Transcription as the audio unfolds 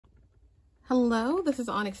Hello, this is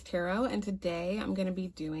Onyx Tarot, and today I'm going to be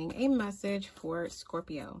doing a message for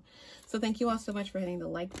Scorpio. So thank you all so much for hitting the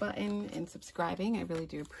like button and subscribing. I really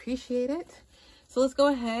do appreciate it. So let's go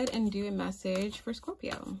ahead and do a message for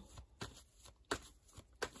Scorpio.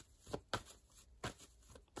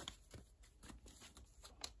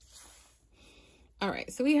 All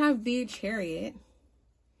right, so we have the Chariot,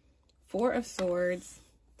 Four of Swords,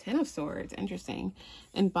 Ten of Swords, interesting.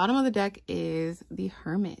 And bottom of the deck is the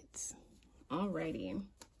Hermit. Alrighty.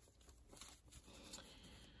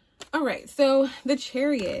 All right, so the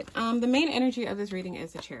Chariot, the main energy of this reading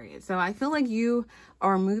is the Chariot. So I feel like you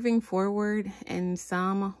are moving forward in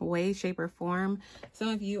some way, shape, or form. Some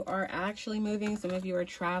of you are actually moving, some of you are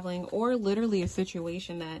traveling, or literally a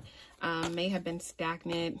situation that may have been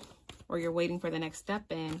stagnant or you're waiting for the next step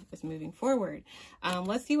in is moving forward.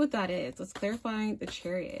 Let's see what that is. Let's clarify the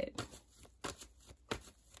Chariot.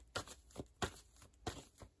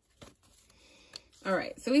 All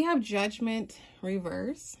right, so we have Judgment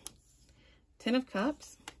reverse, Ten of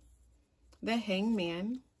Cups, the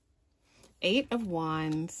Hangman, Eight of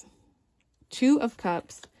Wands, Two of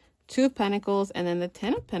Cups, Two of Pentacles, and then the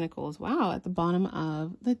Ten of Pentacles. Wow, at the bottom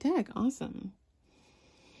of the deck. Awesome.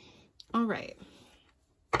 All right.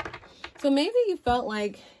 So maybe you felt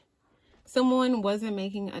like someone wasn't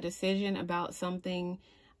making a decision about something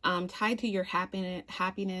tied to your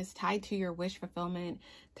happiness, tied to your wish fulfillment,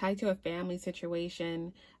 tied to a family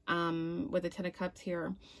situation, with the Ten of Cups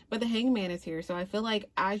here. But the Hangman is here. So I feel like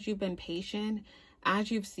as you've been patient, as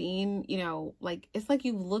you've seen, you know, like, it's like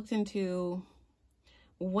you've looked into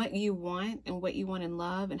what you want and what you want in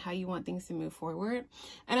love and how you want things to move forward.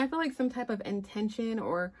 And I feel like some type of intention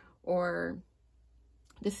or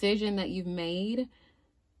decision that you've made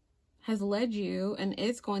has led you and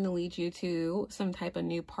is going to lead you to some type of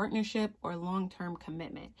new partnership or long-term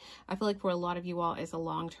commitment. I feel like for a lot of you all, it's a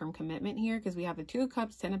long-term commitment here because we have the Two of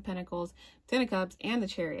Cups, Ten of Pentacles, Ten of Cups, and the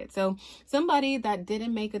Chariot. So somebody that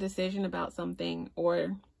didn't make a decision about something,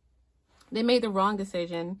 or they made the wrong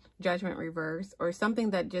decision, Judgment reverse, or something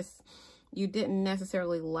that just you didn't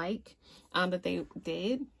necessarily like that they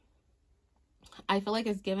did, I feel like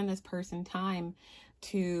it's given this person time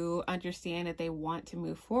to understand that they want to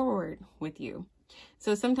move forward with you.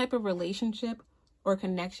 So some type of relationship or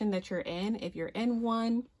connection that you're in, if you're in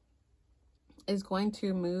one, is going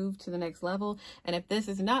to move to the next level. And if this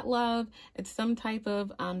is not love, it's some type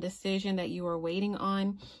of decision that you are waiting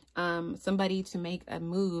on somebody to make a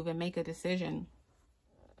move and make a decision.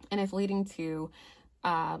 And it's leading to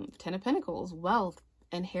Ten of Pentacles, wealth,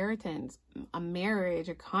 inheritance, a marriage,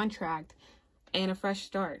 a contract, and a fresh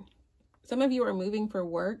start. Some of you are moving for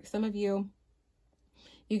work. Some of you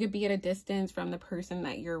could be at a distance from the person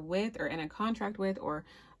that you're with or in a contract with, or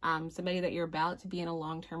somebody that you're about to be in a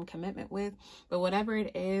long-term commitment with. But whatever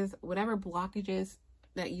it is, whatever blockages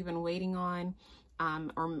that you've been waiting on,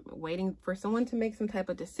 or waiting for someone to make some type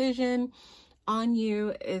of decision on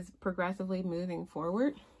you, is progressively moving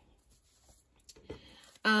forward.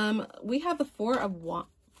 We have the Four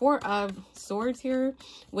of Swords here,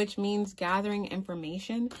 which means gathering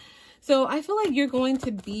information. So I feel like you're going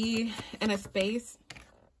to be in a space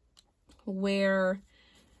where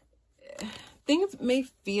things may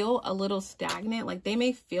feel a little stagnant. Like they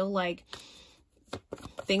may feel like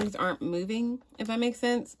things aren't moving, if that makes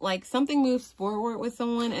sense. Like something moves forward with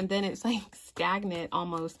someone and then it's like stagnant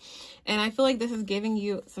almost. And I feel like this is giving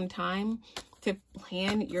you some time to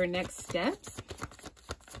plan your next steps.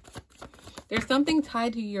 There's something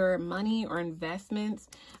tied to your money or investments,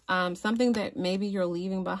 something that maybe you're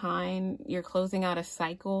leaving behind, you're closing out a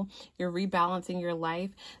cycle, you're rebalancing your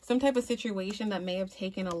life, some type of situation that may have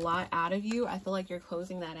taken a lot out of you. I feel like you're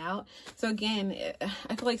closing that out. So again,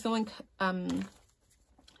 I feel like someone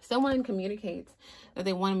communicates that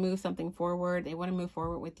they want to move something forward. They want to move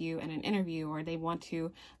forward with you in an interview, or they want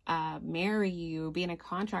to marry you, be in a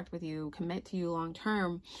contract with you, commit to you long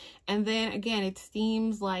term. And then again, it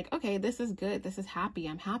seems like, okay, this is good. This is happy.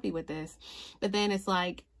 I'm happy with this. But then it's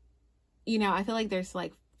like, you know, I feel like there's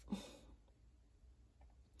like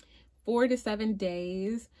 4 to 7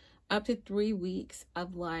 days, up to 3 weeks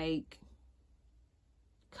of like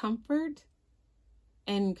comfort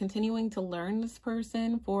and continuing to learn this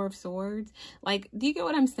person. Four of Swords. Like, do you get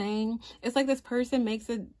what I'm saying? It's like this person makes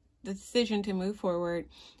a decision to move forward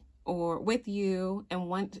or with you and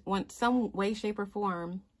want some way, shape, or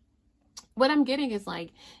form. What I'm getting is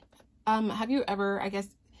like, have you ever, I guess,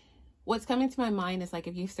 what's coming to my mind is like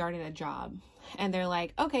if you started a job and they're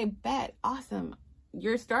like, okay, bet, awesome,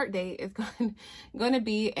 your start date is going to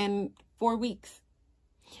be in 4 weeks.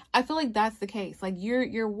 I feel like that's the case. Like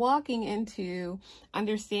you're walking into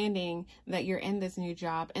understanding that you're in this new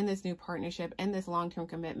job, in this new partnership, in this long-term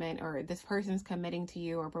commitment, or this person's committing to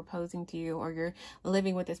you or proposing to you, or you're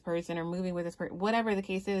living with this person or moving with this person, whatever the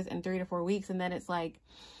case is, in 3 to 4 weeks. And then it's like,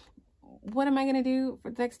 what am I going to do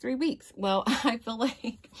for the next 3 weeks? Well, I feel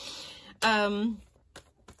like,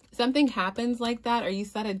 something happens like that, or you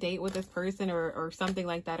set a date with this person or something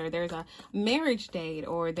like that, or there's a marriage date,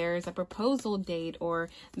 or there's a proposal date, or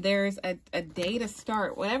there's a day to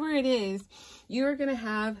start, whatever it is, you're going to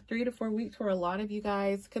have 3 to 4 weeks for a lot of you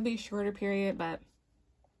guys. Could be a shorter period, but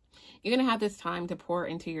you're going to have this time to pour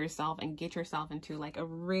into yourself and get yourself into like a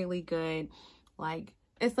really good, like,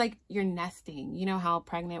 it's like you're nesting. You know how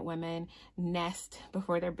pregnant women nest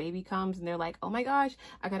before their baby comes, and they're like, oh my gosh,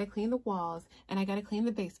 I got to clean the walls, and I got to clean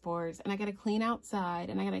the baseboards, and I got to clean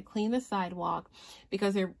outside, and I got to clean the sidewalk,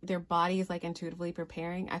 because their body is like intuitively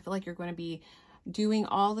preparing. I feel like you're going to be doing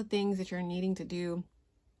all the things that you're needing to do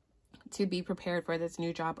to be prepared for this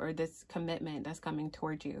new job or this commitment that's coming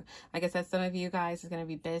towards you. Like I said, some of you guys is going to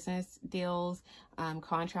be business deals,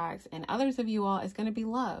 contracts, and others of you all is going to be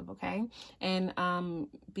love, okay? And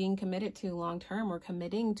being committed to long-term, or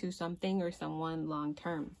committing to something or someone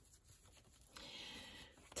long-term.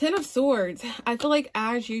 10 of Swords. I feel like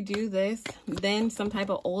as you do this, then some type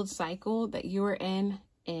of old cycle that you were in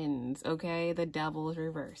ends, okay? The Devil is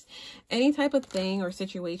reversed. Any type of thing or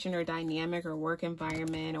situation or dynamic or work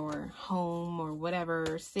environment or home or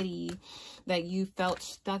whatever city that you felt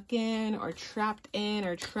stuck in or trapped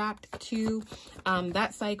to,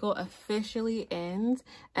 that cycle officially ends.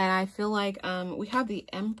 And I feel like we have the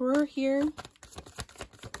Emperor here.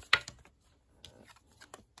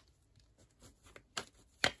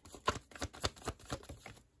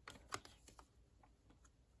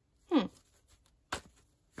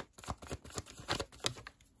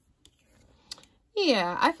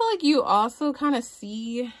 Yeah, I feel like you also kind of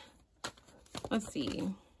see, let's see.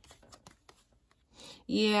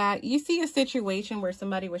 Yeah, you see a situation where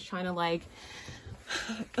somebody was trying to like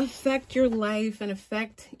affect your life and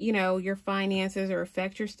affect, you know, your finances, or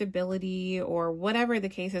affect your stability, or whatever the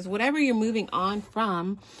case is, whatever you're moving on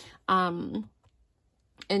from,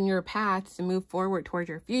 in your path to move forward towards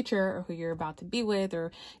your future, or who you're about to be with,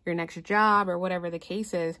 or your next job, or whatever the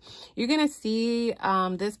case is, you're going to see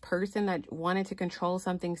this person that wanted to control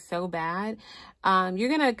something so bad. You're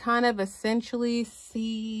going to kind of essentially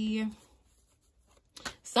see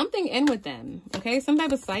something end with them, okay? Some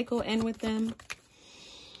type of cycle end with them.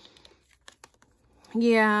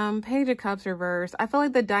 Yeah, Page of Cups reversed. I feel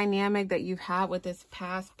like the dynamic that you've had with this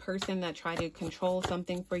past person that tried to control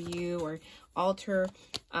something for you or alter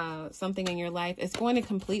something in your life is going to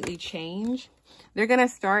completely change. They're going to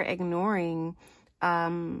start ignoring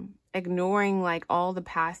like all the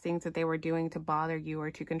past things that they were doing to bother you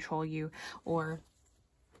or to control you, or,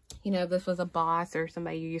 you know, if this was a boss or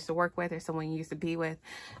somebody you used to work with or someone you used to be with,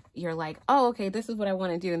 you're like, oh, okay, this is what I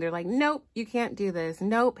want to do. And they're like, nope, you can't do this.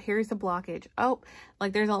 Nope, here's the blockage. Oh,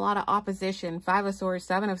 like there's a lot of opposition. 5 of Swords,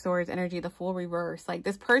 7 of Swords energy, the full reverse. Like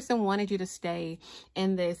this person wanted you to stay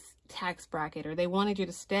in this tax bracket, or they wanted you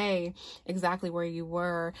to stay exactly where you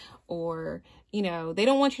were, or, you know, they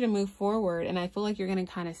don't want you to move forward. And I feel like you're going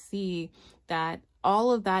to kind of see that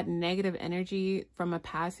all of that negative energy from a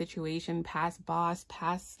past situation, past boss,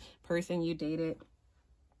 past person you dated,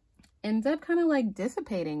 ends up kind of like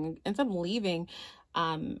dissipating, ends up leaving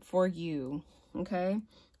for you, okay?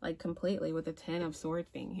 Like completely, with the 10 of Swords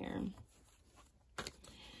being here.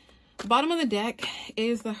 Bottom of the deck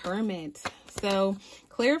is the Hermit. So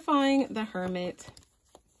clarifying the Hermit,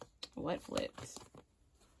 what flips?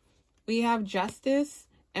 We have Justice,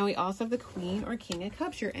 and we also have the Queen or King of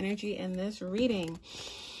Cups, your energy in this reading.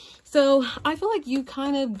 So I feel like you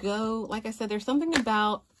kind of go, like I said, there's something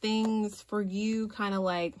about things for you kind of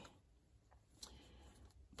like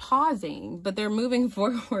pausing, but they're moving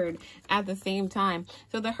forward at the same time.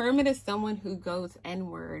 So the Hermit is someone who goes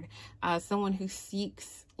inward, someone who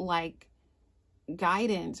seeks like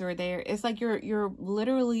guidance, or it's like you're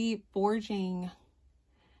literally forging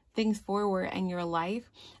things forward in your life.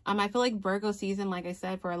 I feel like Virgo season, like I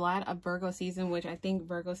said, for a lot of Virgo season, which I think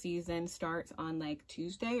Virgo season starts on like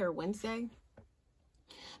Tuesday or Wednesday.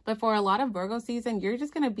 But for a lot of Virgo season, you're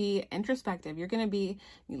just going to be introspective. You're going to be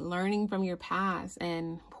learning from your past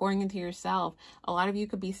and pouring into yourself. A lot of you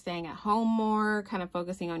could be staying at home more, kind of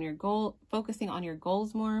focusing on your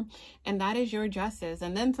goals more. And that is your justice.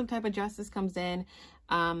 And then some type of justice comes in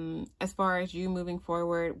as far as you moving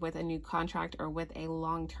forward with a new contract or with a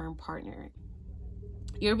long-term partner.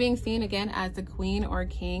 You're being seen again as the Queen or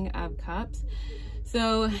King of Cups.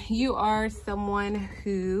 So you are someone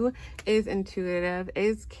who is intuitive,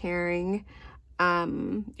 is caring.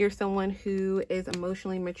 You're someone who is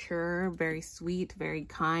emotionally mature, very sweet, very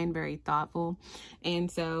kind, very thoughtful. And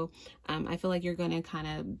so I feel like you're going to kind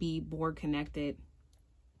of be more connected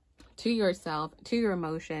to yourself, to your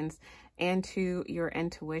emotions, and to your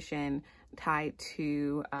intuition, tied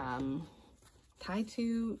to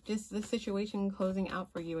just the situation closing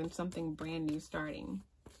out for you and something brand new starting.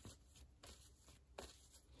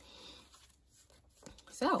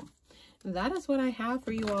 So that is what I have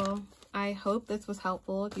for you all. I hope this was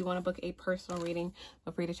helpful. If you want to book a personal reading,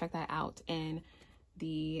 feel free to check that out in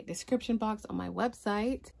the description box on my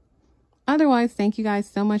website. Otherwise, thank you guys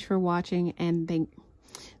so much for watching, and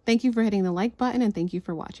thank you for hitting the like button, and thank you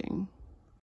for watching.